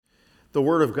The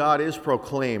Word of God is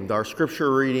proclaimed. Our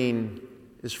scripture reading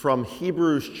is from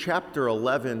Hebrews chapter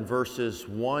 11, verses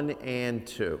 1 and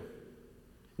 2.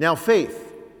 Now,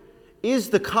 faith is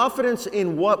the confidence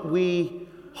in what we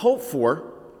hope for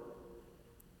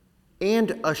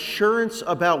and assurance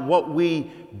about what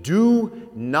we do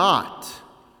not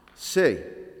see.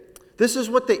 This is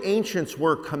what the ancients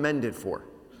were commended for.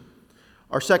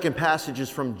 Our second passage is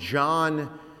from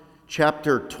John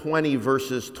chapter 20,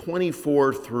 verses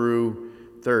 24 through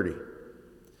 30.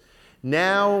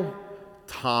 Now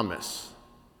Thomas,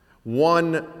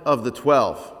 one of the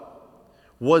 12,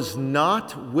 was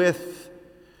not with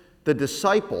the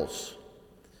disciples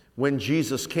when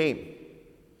Jesus came.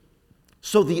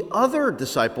 So the other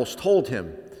disciples told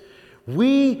him,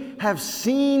 "We have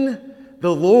seen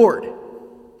the Lord."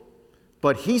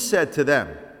 But he said to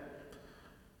them,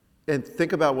 and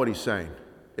think about what he's saying.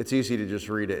 It's easy to just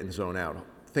read it and zone out.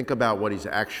 Think about what he's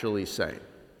actually saying.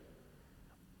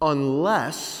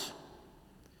 "Unless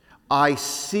I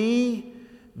see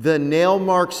the nail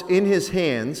marks in his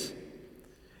hands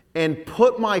and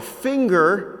put my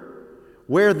finger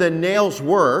where the nails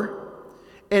were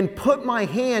and put my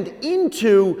hand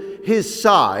into his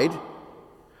side,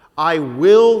 I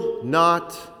will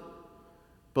not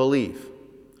believe."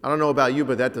 I don't know about you,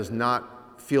 but that does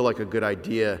not feel like a good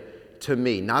idea to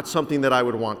me. Not something that I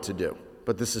would want to do.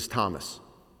 But this is Thomas.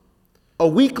 A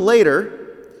week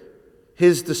later,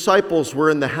 his disciples were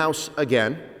in the house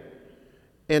again,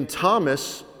 and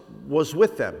Thomas was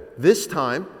with them. This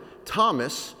time,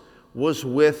 Thomas was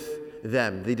with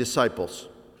them, the disciples.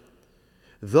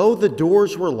 Though the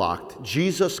doors were locked,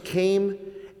 Jesus came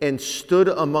and stood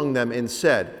among them and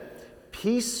said,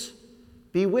 "Peace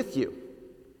be with you."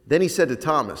 Then he said to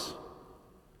Thomas,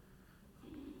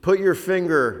 "Put your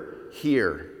finger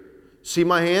here. See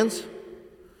my hands?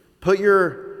 Put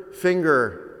your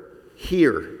finger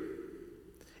here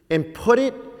and put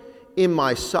it in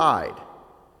my side.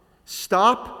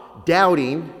 Stop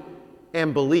doubting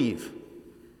and believe."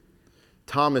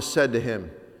 Thomas said to him,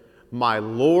 "My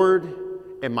Lord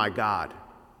and my God."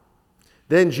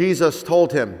 Then Jesus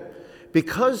told him,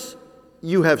 "Because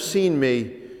you have seen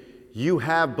me, you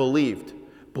have believed.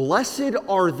 Blessed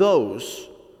are those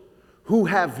who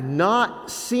have not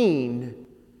seen,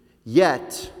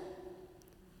 yet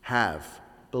have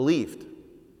believed."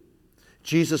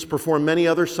 Jesus performed many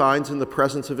other signs in the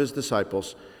presence of his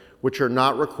disciples, which are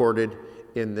not recorded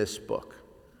in this book.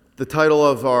 The title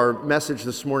of our message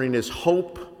this morning is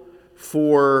Hope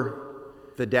for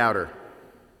the Doubter.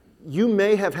 You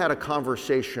may have had a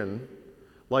conversation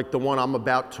like the one I'm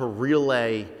about to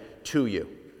relay to you,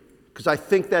 because I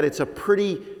think that it's a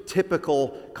pretty typical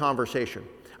conversation.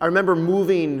 I remember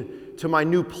moving to my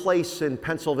new place in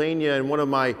Pennsylvania, and one of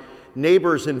my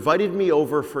neighbors invited me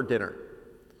over for dinner.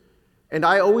 And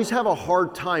I always have a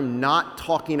hard time not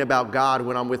talking about God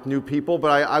when I'm with new people, but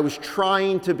I was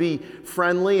trying to be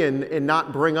friendly and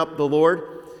not bring up the Lord.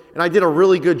 And I did a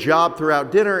really good job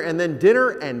throughout dinner, and then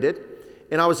dinner ended,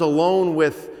 and I was alone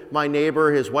with my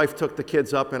neighbor. His wife took the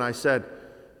kids up, and I said,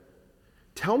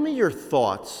 "Tell me your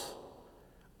thoughts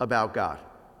about God."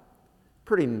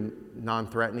 Pretty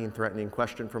threatening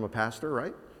question from a pastor,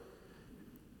 right?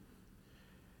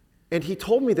 And he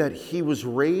told me that he was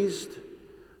raised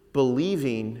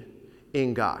believing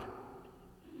in God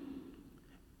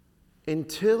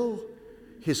until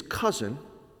his cousin,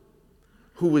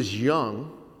 who was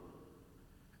young,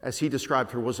 as he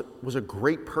described her, was a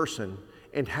great person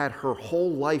and had her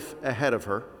whole life ahead of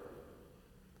her,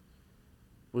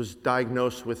 was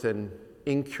diagnosed with an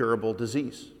incurable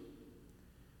disease.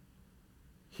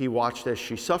 He watched as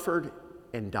she suffered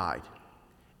and died.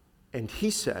 And he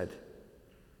said,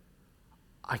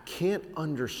 "I can't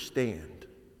understand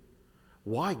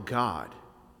why God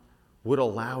would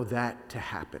allow that to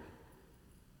happen.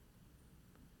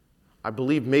 I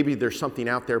believe maybe there's something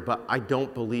out there, but I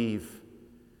don't believe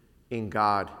in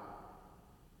God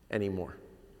anymore."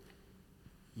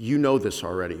 You know this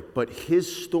already, but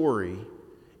his story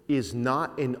is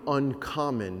not an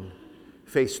uncommon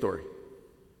faith story.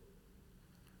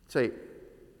 Say,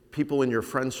 people in your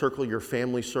friend circle, your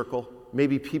family circle,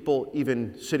 maybe people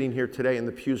even sitting here today in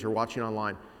the pews or watching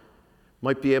online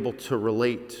might be able to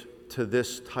relate to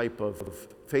this type of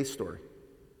faith story.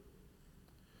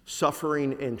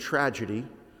 Suffering and tragedy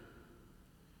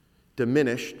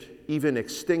diminished, even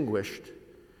extinguished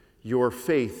your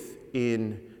faith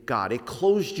in God. It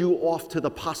closed you off to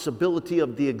the possibility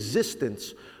of the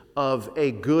existence of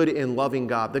a good and loving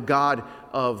God, the God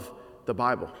of the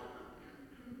Bible.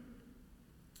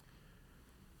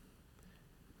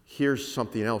 Here's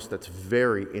something else that's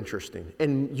very interesting,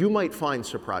 and you might find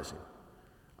surprising.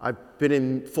 I've been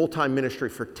in full-time ministry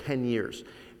for 10 years.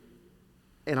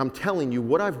 And I'm telling you,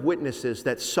 what I've witnessed is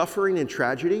that suffering and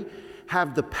tragedy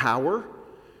have the power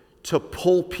to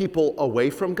pull people away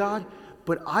from God.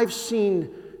 But I've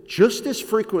seen just as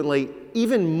frequently,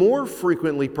 even more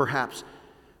frequently perhaps,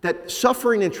 that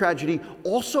suffering and tragedy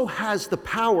also has the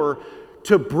power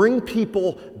to bring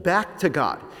people back to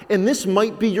God. And this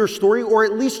might be your story, or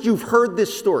at least you've heard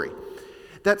this story,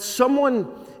 that someone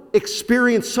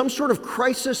experienced some sort of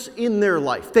crisis in their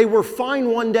life. They were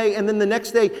fine one day, and then the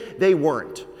next day they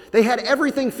weren't. They had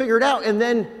everything figured out, and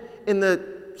then in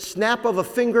the snap of a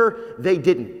finger, they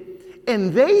didn't.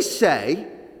 And they say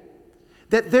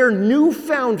that their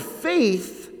newfound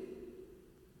faith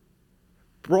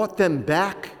brought them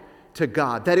back to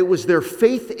God, that it was their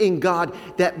faith in God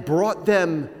that brought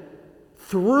them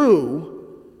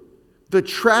through the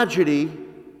tragedy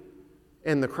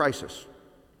and the crisis.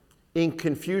 In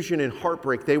confusion and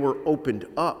heartbreak, they were opened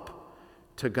up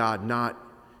to God, not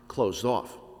closed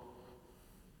off.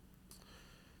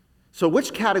 So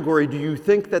which category do you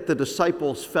think that the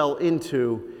disciples fell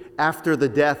into after the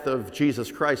death of Jesus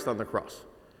Christ on the cross?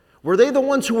 Were they the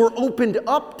ones who were opened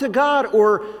up to God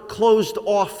or closed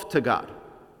off to God?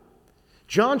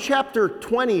 John chapter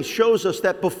 20 shows us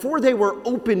that before they were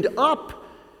opened up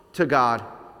to God,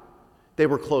 they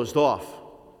were closed off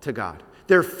to God.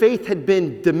 Their faith had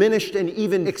been diminished and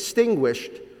even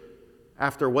extinguished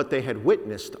after what they had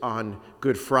witnessed on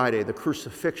Good Friday, the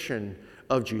crucifixion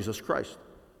of Jesus Christ.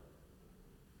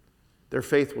 Their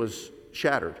faith was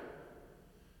shattered.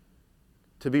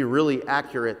 To be really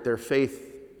accurate, their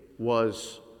faith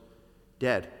was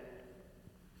dead.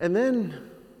 And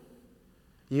then,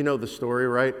 you know the story,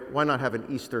 right? Why not have an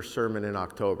Easter sermon in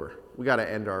October? We got to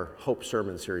end our Hope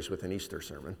sermon series with an Easter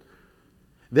sermon.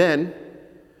 Then,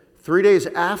 3 days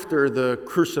after the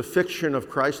crucifixion of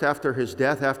Christ, after his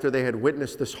death, after they had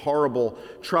witnessed this horrible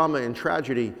trauma and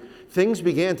tragedy, things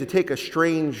began to take a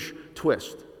strange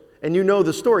twist. And you know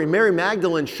the story. Mary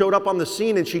Magdalene showed up on the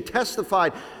scene and she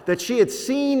testified that she had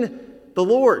seen the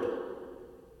Lord.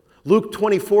 Luke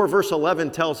 24, verse 11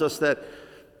 tells us that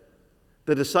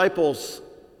the disciples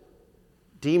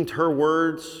deemed her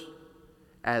words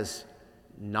as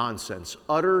nonsense,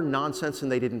 utter nonsense,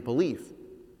 and they didn't believe.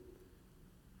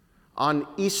 On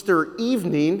Easter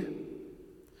evening,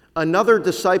 another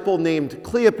disciple named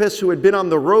Cleopas, who had been on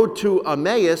the road to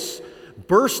Emmaus,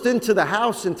 burst into the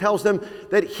house and tells them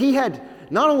that he had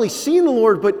not only seen the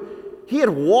Lord, but he had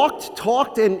walked,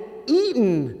 talked, and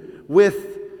eaten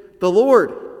with the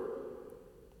Lord.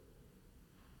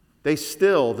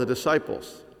 The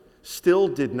disciples, still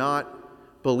did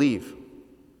not believe.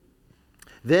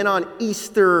 Then on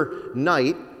Easter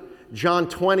night, John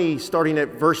 20, starting at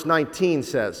verse 19,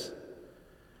 says,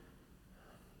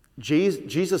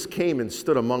 Jesus came and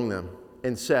stood among them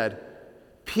and said,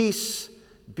 "Peace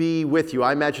be with you."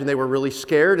 I imagine they were really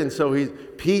scared, and so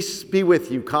peace be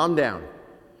with you, calm down.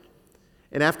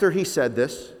 And after he said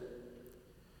this,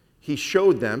 he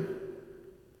showed them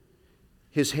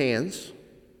his hands,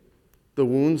 the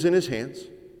wounds in his hands,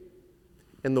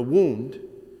 and the wound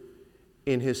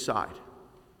in his side.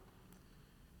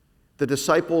 The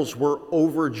disciples were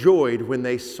overjoyed when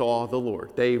they saw the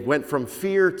Lord. They went from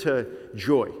fear to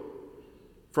joy,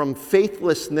 from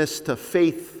faithlessness to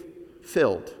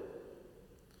faith-filled.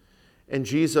 And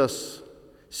Jesus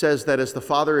says that as the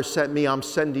Father has sent me, I'm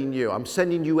sending you. I'm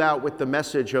sending you out with the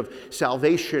message of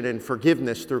salvation and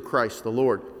forgiveness through Christ the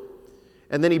Lord.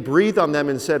 And then he breathed on them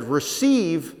and said,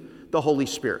 "Receive the Holy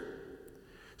Spirit."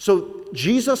 So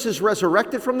Jesus is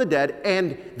resurrected from the dead,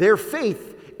 and their faith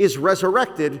is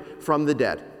resurrected from the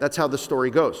dead. That's how the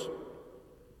story goes.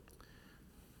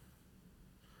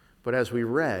 But as we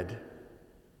read,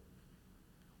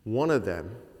 one of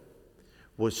them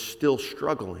was still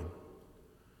struggling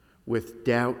with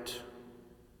doubt,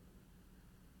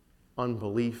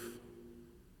 unbelief,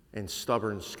 and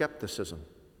stubborn skepticism.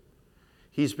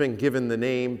 He's been given the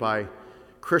name by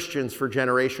Christians for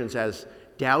generations as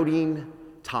Doubting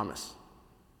Thomas.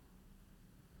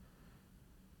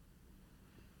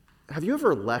 Have you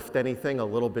ever left anything a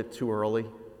little bit too early?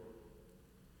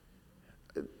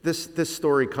 This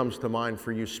story comes to mind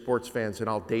for you sports fans, and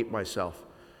I'll date myself.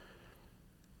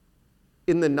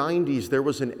 In the 90s, there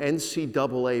was an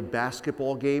NCAA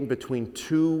basketball game between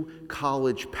two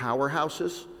college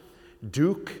powerhouses,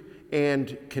 Duke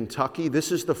and Kentucky. This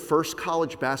is the first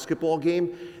college basketball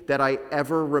game that I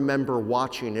ever remember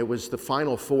watching. It was the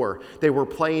Final Four. They were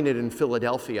playing it in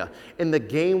Philadelphia, and the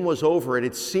game was over, and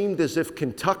it seemed as if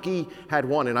Kentucky had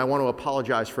won. And I want to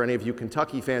apologize for any of you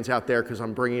Kentucky fans out there because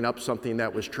I'm bringing up something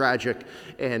that was tragic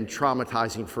and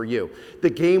traumatizing for you. The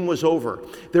game was over.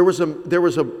 There was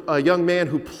a young man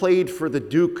who played for the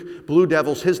Duke Blue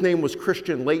Devils. His name was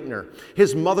Christian Laettner.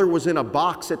 His mother was in a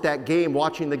box at that game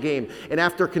watching the game, and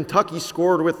after Kentucky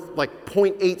scored with like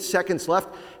 0.8 seconds left,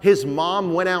 his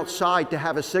mom went outside to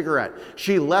have a cigarette.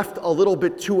 She left a little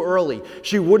bit too early.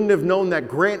 She wouldn't have known that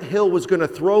Grant Hill was going to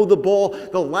throw the ball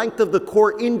the length of the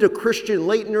court into Christian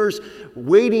Laettner's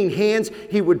waiting hands.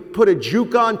 He would put a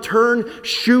juke on, turn,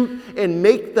 shoot, and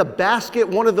make the basket.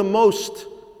 One of the most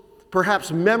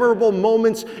perhaps memorable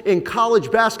moments in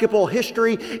college basketball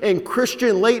history, and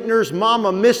Christian Laettner's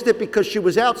mama missed it because she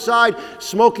was outside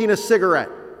smoking a cigarette.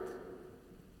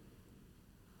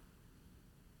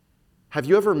 Have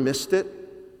you ever missed it?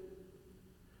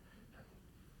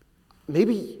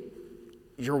 Maybe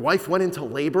your wife went into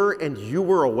labor and you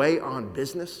were away on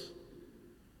business.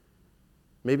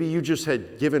 Maybe you just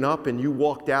had given up and you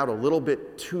walked out a little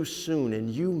bit too soon and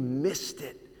you missed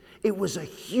it. It was a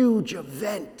huge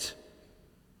event.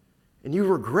 And you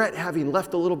regret having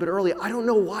left a little bit early. I don't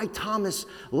know why Thomas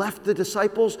left the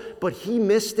disciples, but he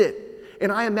missed it.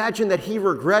 And I imagine that he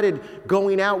regretted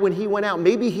going out when he went out.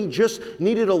 Maybe he just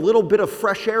needed a little bit of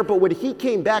fresh air, but when he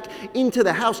came back into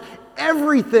the house,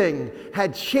 everything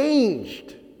had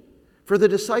changed for the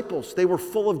disciples. They were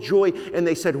full of joy, and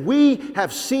they said, "We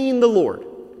have seen the Lord."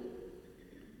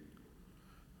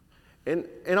 And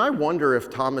I wonder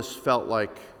if Thomas felt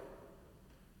like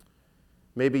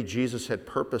maybe Jesus had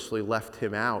purposely left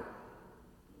him out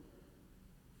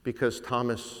because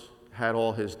Thomas had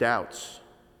all his doubts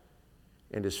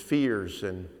and his fears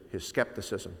and his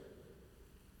skepticism.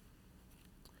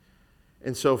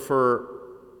 And so for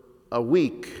a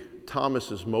week,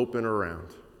 Thomas is moping around.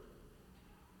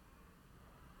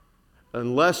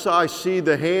 Unless I see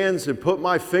the hands and put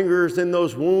my fingers in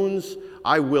those wounds,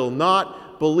 I will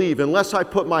not believe. Unless I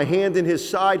put my hand in his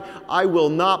side, I will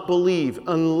not believe.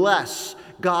 Unless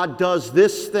God does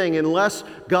this thing, unless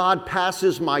God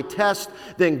passes my test,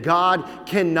 then God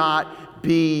cannot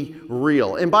be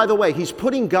real. And by the way, he's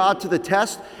putting God to the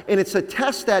test, and it's a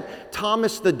test that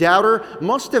Thomas the doubter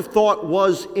must have thought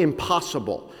was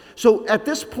impossible. So at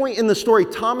this point in the story,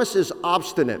 Thomas is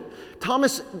obstinate.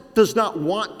 Thomas does not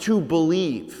want to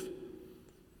believe.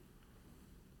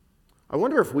 I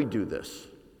wonder if we do this.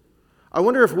 I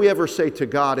wonder if we ever say to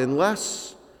God,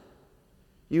 unless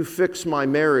you fix my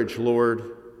marriage,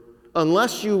 Lord,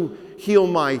 unless you heal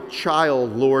my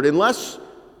child, Lord, unless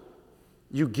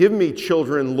you give me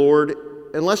children, Lord,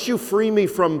 unless you free me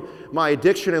from my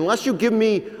addiction, unless you give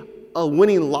me a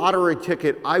winning lottery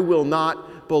ticket, I will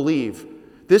not believe.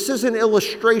 This is an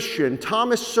illustration.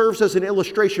 Thomas serves as an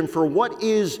illustration for what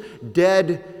is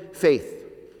dead faith.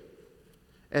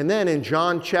 And then in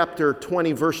John chapter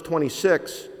 20, verse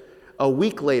 26, a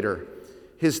week later,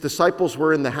 his disciples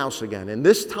were in the house again. And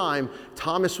this time,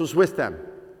 Thomas was with them.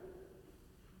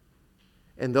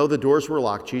 And though the doors were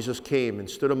locked, Jesus came and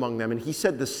stood among them. And he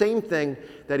said the same thing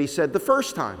that he said the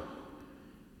first time.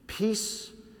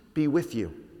 Peace be with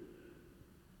you.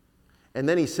 And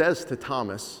then he says to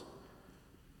Thomas,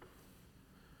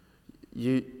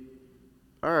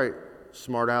 all right,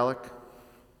 smart Alec.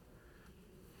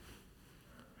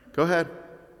 Go ahead.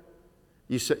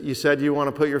 You said you want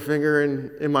to put your finger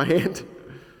in my hand?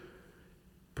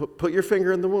 Put your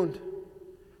finger in the wound.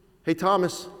 Hey,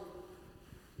 Thomas,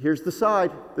 here's the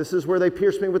side. This is where they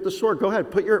pierced me with the sword. Go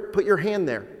ahead, put your hand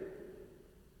there.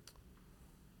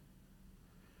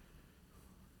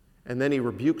 And then he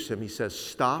rebukes him. He says,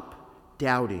 stop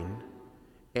doubting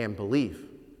and believe.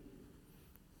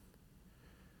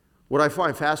 What I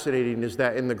find fascinating is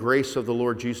that in the grace of the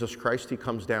Lord Jesus Christ, he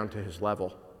comes down to his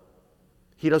level.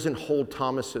 He doesn't hold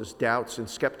Thomas's doubts and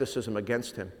skepticism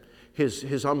against him,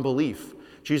 his unbelief.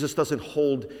 Jesus doesn't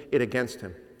hold it against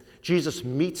him. Jesus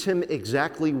meets him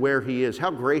exactly where he is. How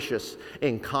gracious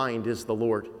and kind is the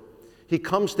Lord. He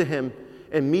comes to him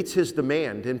and meets his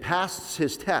demand and passes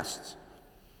his tests.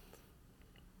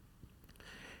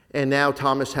 And now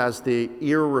Thomas has the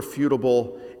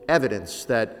irrefutable evidence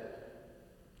that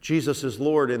Jesus is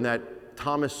Lord and that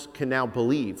Thomas can now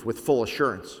believe with full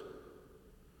assurance.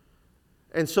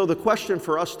 And so the question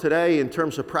for us today in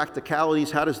terms of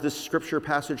practicalities, how does this scripture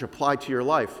passage apply to your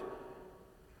life?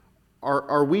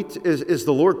 Is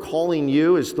the Lord calling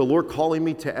you? Is the Lord calling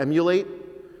me to emulate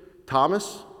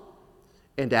Thomas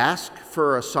and ask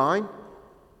for a sign?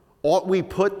 Ought we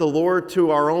put the Lord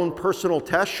to our own personal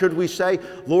test? Should we say,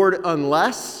 Lord,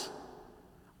 unless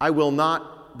I will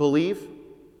not not believe?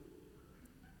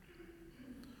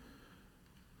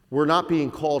 We're not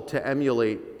being called to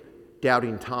emulate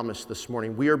doubting Thomas this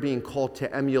morning. We are being called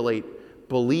to emulate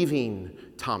believing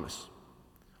Thomas.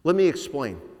 Let me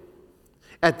explain.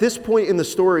 At this point in the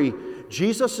story,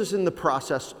 Jesus is in the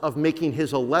process of making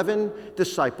his 11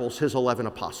 disciples his 11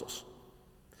 apostles.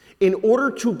 In order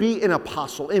to be an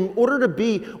apostle, in order to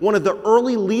be one of the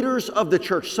early leaders of the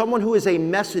church, someone who is a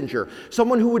messenger,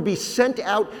 someone who would be sent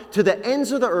out to the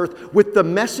ends of the earth with the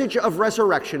message of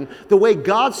resurrection, the way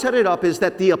God set it up is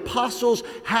that the apostles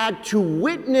had to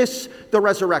witness the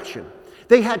resurrection.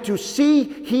 They had to see,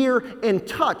 hear, and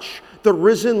touch the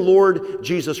risen Lord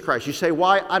Jesus Christ. You say,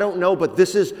 why? I don't know, but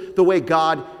this is the way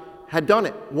God had done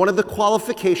it. One of the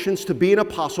qualifications to be an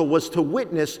apostle was to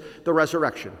witness the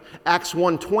resurrection. Acts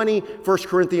 1:20, 1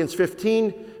 Corinthians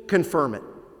 15 confirm it.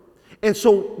 And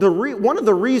so one of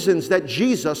the reasons that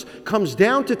Jesus comes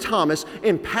down to Thomas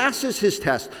and passes his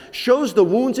test, shows the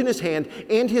wounds in his hand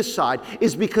and his side,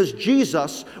 is because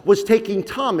Jesus was taking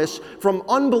Thomas from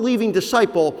unbelieving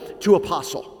disciple to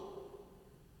apostle.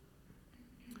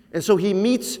 And so he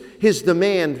meets his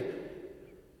demand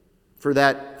for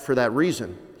that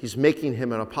reason. He's making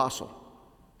him an apostle.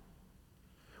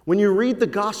 When you read the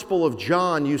Gospel of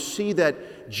John, you see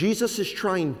that Jesus is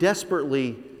trying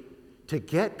desperately to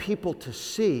get people to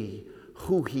see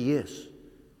who he is.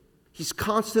 He's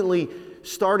constantly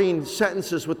starting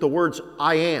sentences with the words,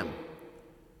 I am.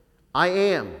 I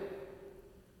am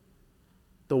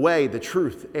the way, the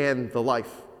truth, and the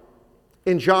life.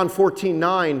 In John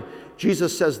 14:9,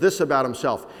 Jesus says this about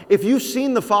himself. If you've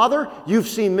seen the Father, you've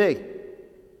seen me.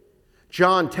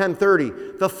 John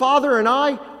 10:30, the Father and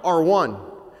I are one.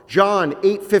 John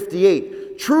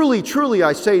 8:58, truly, truly,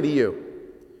 I say to you,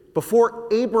 before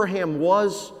Abraham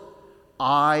was,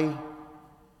 I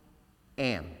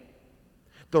am.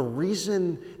 The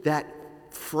reason that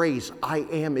phrase, I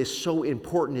am, is so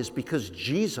important is because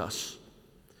Jesus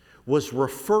was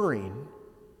referring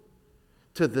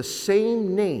to the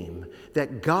same name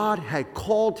that God had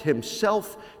called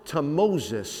himself to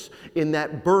Moses in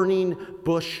that burning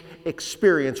bush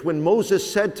experience. When Moses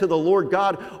said to the Lord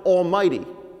God Almighty,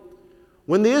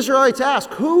 when the Israelites ask,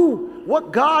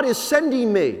 what God is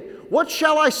sending me? What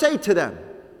shall I say to them?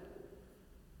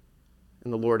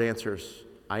 And the Lord answers,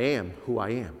 I am who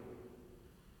I am.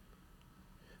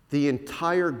 The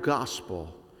entire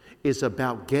gospel is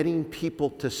about getting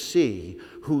people to see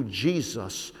who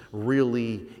Jesus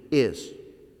really is.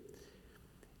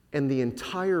 And the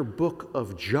entire book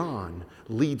of John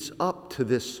leads up to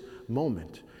this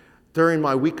moment. During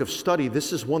my week of study,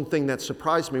 this is one thing that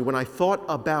surprised me. When I thought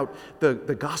about the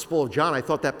Gospel of John, I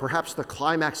thought that perhaps the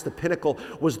climax, the pinnacle,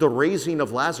 was the raising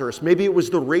of Lazarus. Maybe it was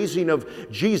the raising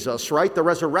of Jesus, right? The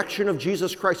resurrection of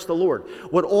Jesus Christ the Lord.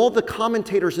 What all the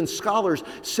commentators and scholars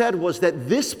said was that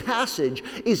this passage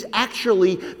is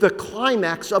actually the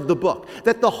climax of the book.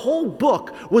 That the whole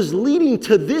book was leading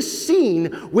to this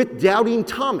scene with doubting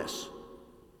Thomas.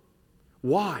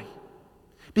 Why?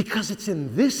 Because it's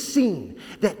in this scene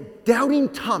that doubting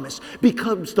Thomas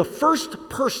becomes the first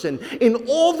person in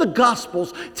all the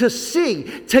Gospels to see,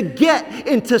 to get,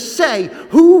 and to say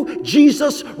who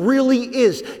Jesus really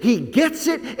is. He gets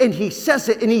it and he says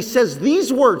it, and he says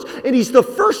these words, and he's the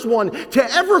first one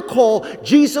to ever call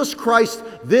Jesus Christ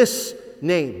this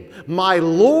name, my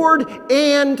Lord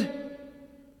and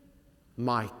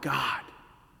my God.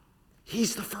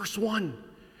 He's the first one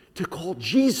to call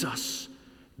Jesus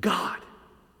God.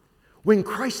 When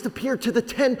Christ appeared to the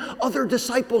 10 other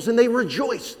disciples and they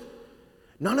rejoiced,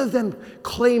 none of them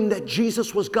claimed that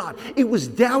Jesus was God. It was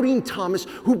doubting Thomas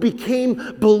who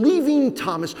became believing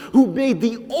Thomas, who made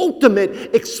the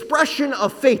ultimate expression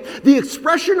of faith. The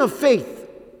expression of faith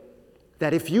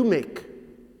that if you make,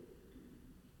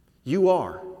 you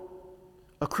are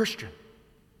a Christian.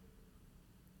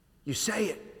 You say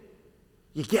it.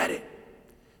 You get it.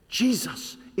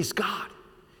 Jesus is God.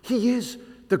 He is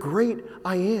the great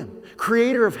I am,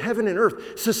 creator of heaven and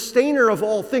earth, sustainer of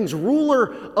all things,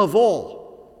 ruler of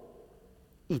all,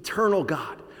 eternal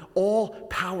God, all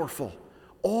powerful,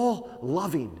 all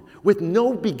loving, with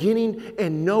no beginning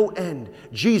and no end,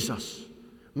 Jesus,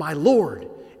 my Lord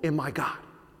and my God.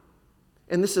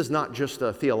 And this is not just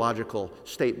a theological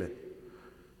statement.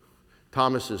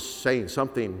 Thomas is saying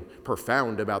something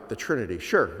profound about the Trinity.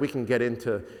 Sure, we can get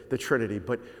into the Trinity,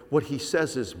 but what he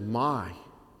says is my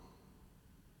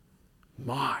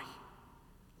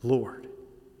Lord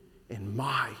and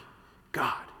my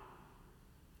God.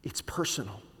 It's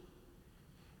personal.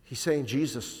 He's saying,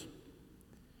 Jesus,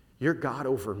 you're God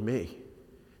over me.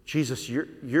 Jesus,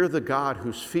 you're the God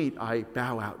whose feet I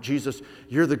bow out. Jesus,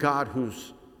 you're the God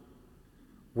whose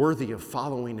worthy of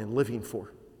following and living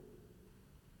for.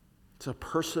 It's a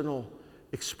personal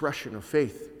expression of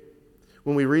faith.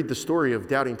 When we read the story of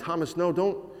doubting Thomas, you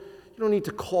don't need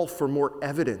to call for more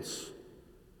evidence.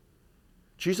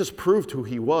 Jesus proved who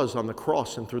he was on the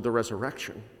cross and through the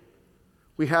resurrection.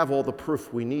 We have all the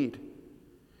proof we need.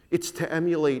 It's to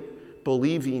emulate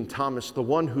believing Thomas, the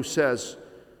one who says,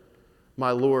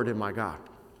 "My Lord and my God."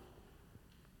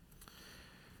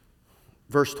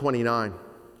 Verse 29.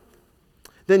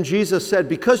 Then Jesus said,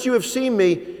 "Because you have seen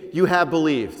me, you have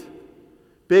believed."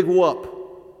 Big whoop.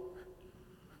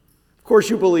 Of course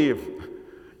you believe.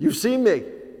 You've seen me.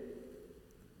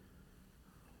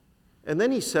 And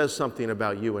then he says something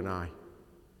about you and I.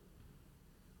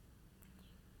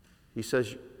 He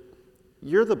says,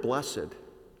 "You're the blessed.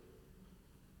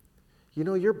 You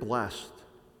know, you're blessed.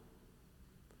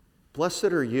 Blessed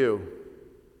are you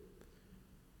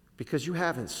because you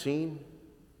haven't seen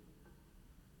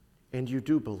and you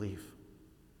do believe."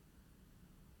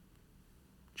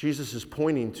 Jesus is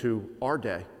pointing to our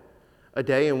day, a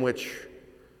day in which,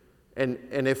 and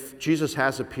if Jesus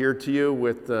has appeared to you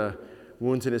with the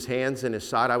wounds in his hands and his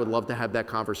side, I would love to have that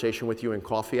conversation with you in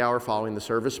coffee hour following the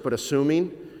service. But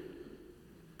assuming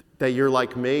that you're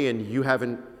like me and you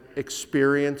haven't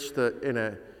experienced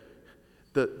the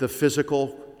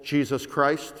physical Jesus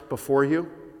Christ before you,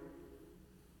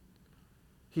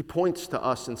 he points to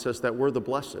us and says that we're the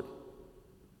blessed.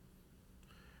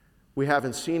 We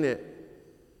haven't seen it,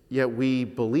 yet we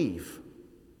believe.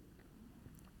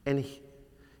 And,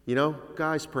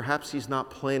 guys, perhaps he's not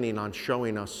planning on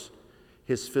showing us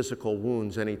his physical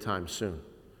wounds anytime soon.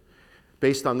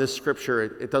 Based on this scripture,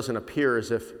 it doesn't appear as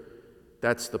if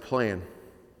that's the plan.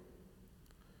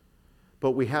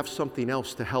 But we have something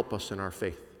else to help us in our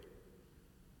faith.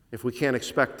 If we can't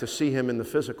expect to see him in the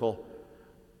physical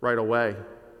right away,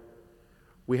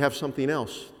 we have something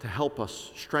else to help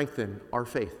us strengthen our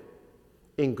faith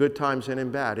in good times and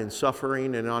in bad, in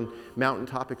suffering and on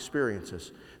mountaintop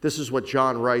experiences. This is what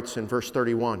John writes in verse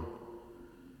 31.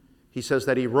 He says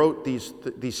that he wrote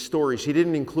these stories. He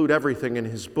didn't include everything in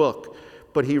his book,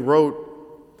 but he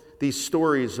wrote these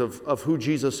stories of who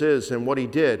Jesus is and what he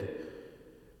did,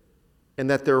 and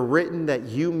that they're written that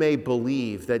you may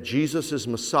believe that Jesus is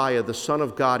Messiah, the Son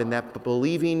of God, and that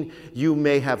believing you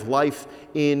may have life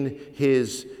in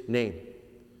his name.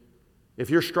 If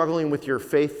you're struggling with your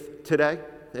faith today,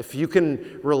 if you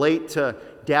can relate to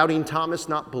doubting Thomas,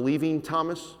 not believing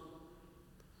Thomas,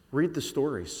 read the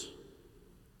stories.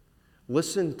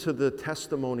 Listen to the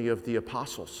testimony of the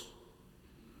apostles.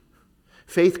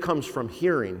 Faith comes from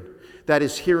hearing. That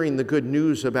is, hearing the good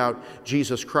news about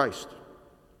Jesus Christ.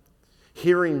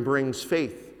 Hearing brings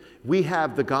faith. We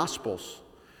have the Gospels.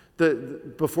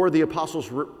 Before the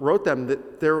apostles wrote them,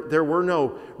 there were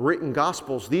no written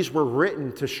Gospels. These were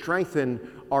written to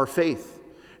strengthen our faith.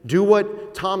 Do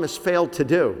what Thomas failed to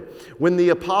do. When the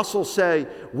apostles say,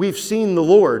 "We've seen the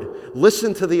Lord,"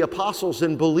 listen to the apostles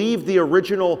and believe the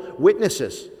original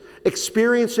witnesses.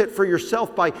 Experience it for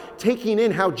yourself by taking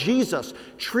in how Jesus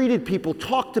treated people,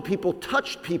 talked to people,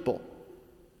 touched people,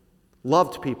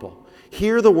 loved people.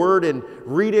 Hear the word and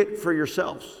read it for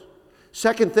yourselves.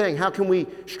 Second thing, how can we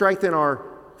strengthen our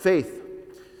faith?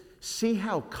 See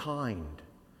how kind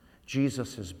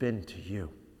Jesus has been to you.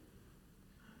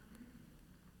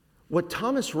 What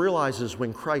Thomas realizes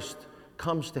when Christ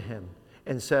comes to him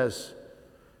and says,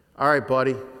 "All right,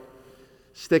 buddy,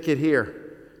 stick it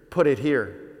here, put it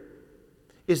here,"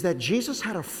 is that Jesus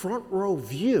had a front row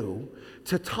view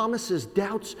to Thomas's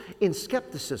doubts and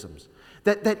skepticisms.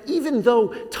 That even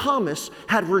though Thomas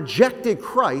had rejected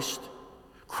Christ,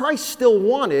 Christ still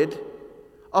wanted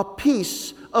a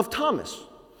piece of Thomas.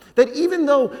 That even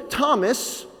though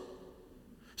Thomas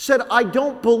said, "I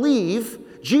don't believe,"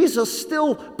 Jesus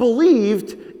still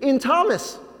believed in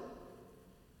Thomas.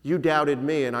 You doubted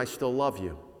me and I still love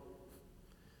you.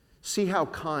 See how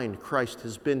kind Christ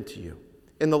has been to you.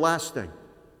 And the last thing,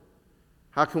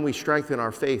 how can we strengthen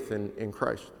our faith in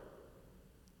Christ?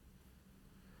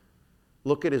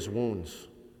 Look at his wounds.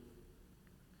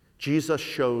 Jesus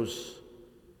shows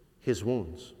his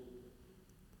wounds.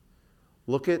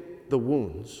 Look at the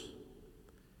wounds,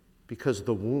 because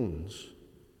the wounds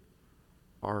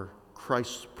are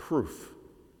Christ's proof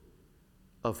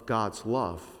of God's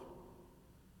love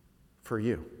for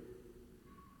you.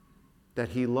 That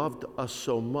he loved us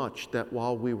so much that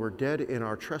while we were dead in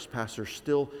our trespasses,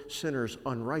 still sinners,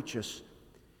 unrighteous,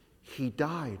 he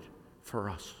died for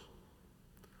us.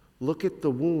 Look at the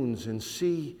wounds and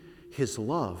see his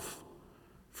love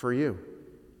for you.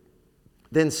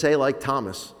 Then say like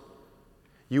Thomas,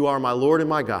 "You are my Lord and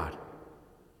my God."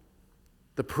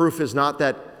 The proof is not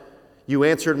that You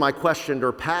answered my question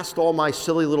or passed all my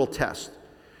silly little tests.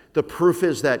 The proof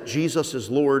is that Jesus is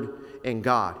Lord and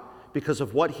God because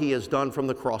of what he has done from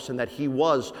the cross and that he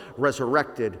was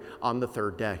resurrected on the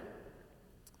third day.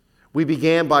 We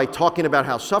began by talking about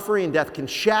how suffering and death can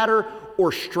shatter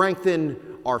or strengthen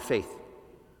our faith.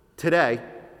 Today,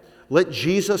 let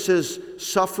Jesus'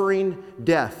 suffering,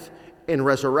 death, and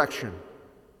resurrection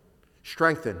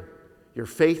strengthen your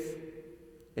faith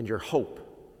and your hope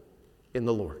in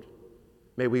the Lord.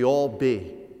 May we all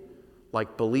be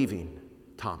like believing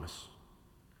Thomas.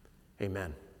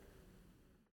 Amen.